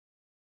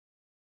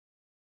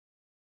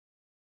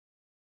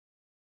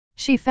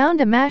She found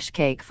a mash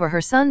cake for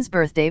her son's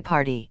birthday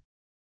party.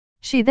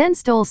 She then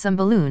stole some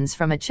balloons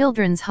from a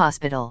children's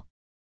hospital.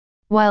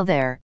 While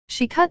there,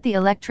 she cut the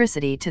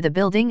electricity to the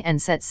building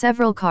and set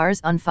several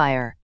cars on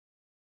fire.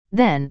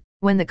 Then,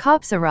 when the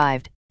cops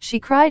arrived, she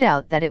cried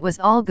out that it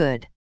was all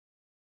good.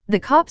 The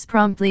cops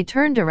promptly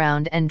turned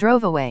around and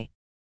drove away.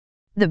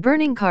 The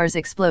burning cars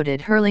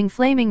exploded, hurling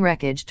flaming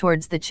wreckage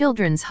towards the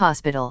children's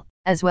hospital,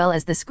 as well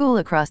as the school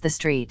across the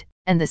street,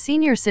 and the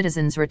senior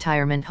citizens'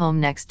 retirement home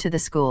next to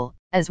the school,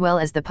 as well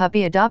as the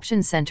puppy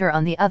adoption center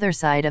on the other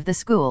side of the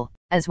school,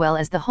 as well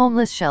as the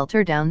homeless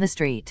shelter down the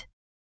street.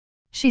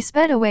 She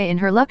sped away in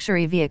her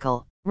luxury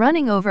vehicle,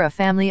 running over a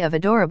family of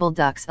adorable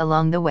ducks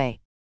along the way.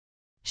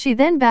 She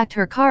then backed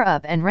her car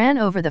up and ran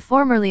over the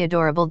formerly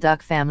adorable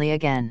duck family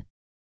again.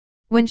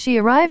 When she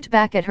arrived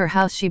back at her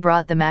house, she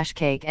brought the mash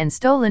cake and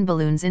stolen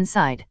balloons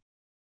inside.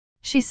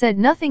 She said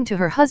nothing to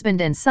her husband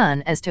and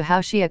son as to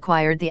how she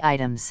acquired the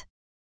items.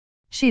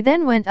 She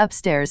then went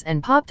upstairs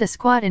and popped a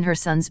squat in her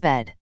son's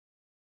bed.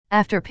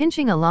 After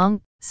pinching a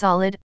long,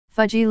 solid,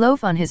 fudgy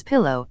loaf on his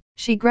pillow,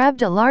 she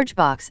grabbed a large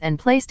box and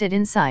placed it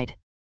inside.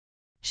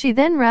 She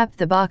then wrapped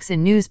the box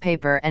in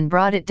newspaper and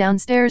brought it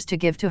downstairs to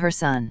give to her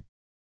son.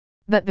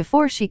 But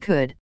before she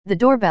could, the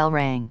doorbell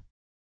rang.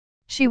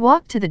 She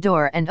walked to the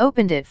door and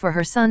opened it for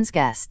her son's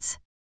guests.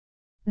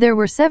 There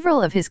were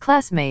several of his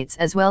classmates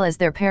as well as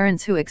their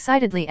parents who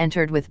excitedly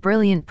entered with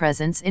brilliant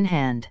presents in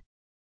hand.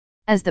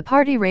 As the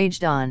party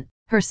raged on,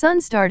 her son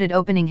started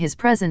opening his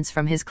presents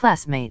from his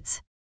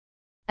classmates.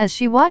 As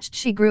she watched,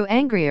 she grew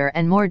angrier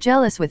and more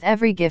jealous with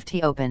every gift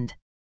he opened.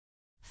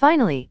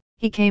 Finally,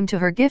 he came to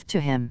her gift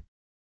to him.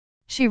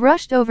 She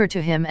rushed over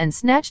to him and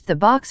snatched the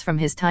box from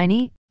his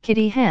tiny,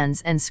 kitty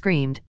hands and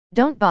screamed,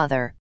 "Don't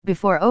bother,"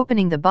 before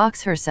opening the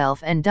box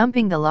herself and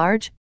dumping the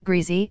large,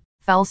 greasy,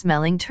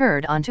 foul-smelling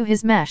turd onto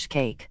his mash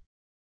cake.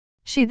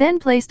 She then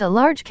placed a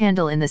large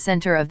candle in the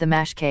center of the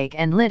mash cake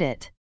and lit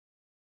it.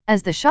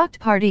 As the shocked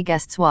party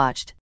guests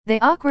watched, they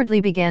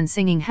awkwardly began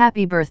singing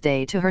happy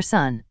birthday to her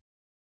son.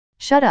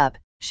 "Shut up,"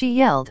 she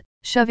yelled,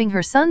 shoving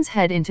her son's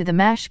head into the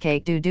mash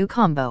cake Doodoo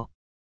combo.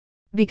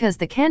 Because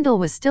the candle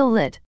was still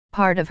lit,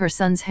 part of her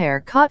son's hair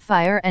caught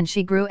fire and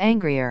she grew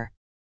angrier.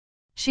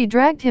 She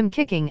dragged him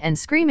kicking and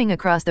screaming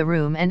across the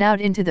room and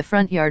out into the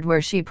front yard,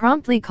 where she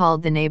promptly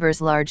called the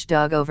neighbor's large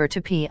dog over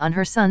to pee on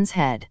her son's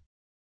head.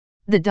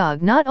 The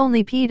dog not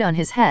only peed on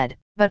his head,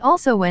 but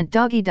also went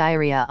doggy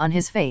diarrhea on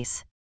his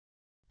face.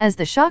 As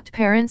the shocked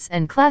parents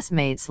and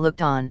classmates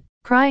looked on,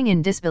 crying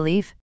in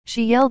disbelief,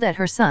 she yelled at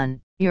her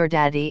son, "Your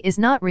daddy is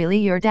not really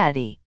your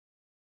daddy.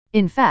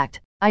 In fact,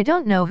 I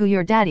don't know who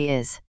your daddy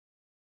is.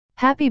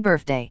 Happy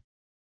birthday."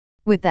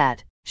 With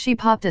that, she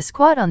popped a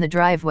squat on the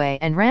driveway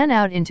and ran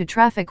out into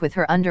traffic with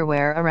her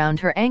underwear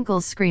around her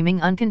ankles,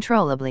 screaming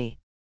uncontrollably.